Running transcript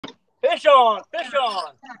Fish on. Fish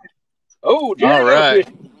on. Oh, Jerry. All right.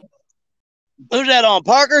 Who's that on,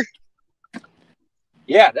 Parker?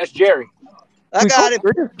 Yeah, that's Jerry. I got him.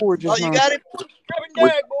 Oh, You got him? Stripping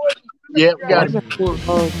dag, boys. Yeah, we got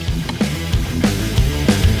it.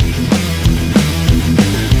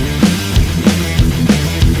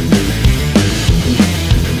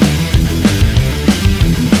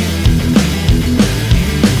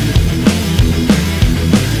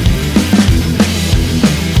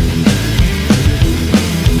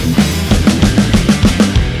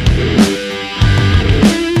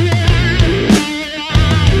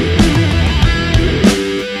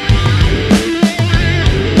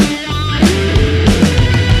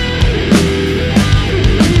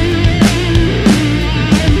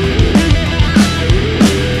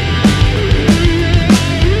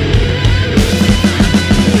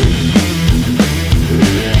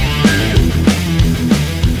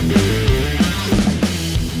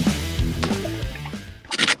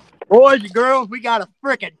 Boys and girls, we got a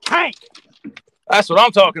freaking tank. That's what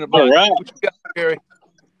I'm talking about. All right. What you got, Jerry?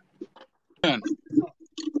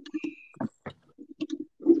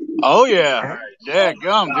 Oh, yeah.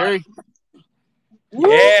 Dadgum, Jerry.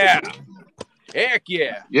 Yeah. Heck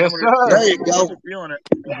yeah. Yes, There sir. you go. Feeling it.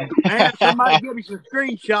 Man, if somebody give me some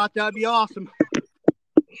screenshots, that'd be awesome.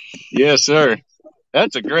 Yes, sir.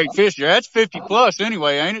 That's a great fish. That's 50 plus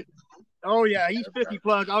anyway, ain't it? Oh, yeah, he's 50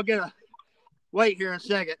 plus. I'll get a weight here in a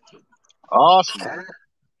second. Awesome.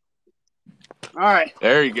 All right.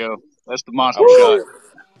 There you go. That's the monster Woo. shot.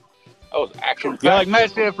 That was action. Yeah, like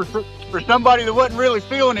Matt said, for somebody that wasn't really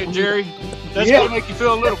feeling it, Jerry, that's Yeah. going to make you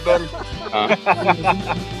feel a little better.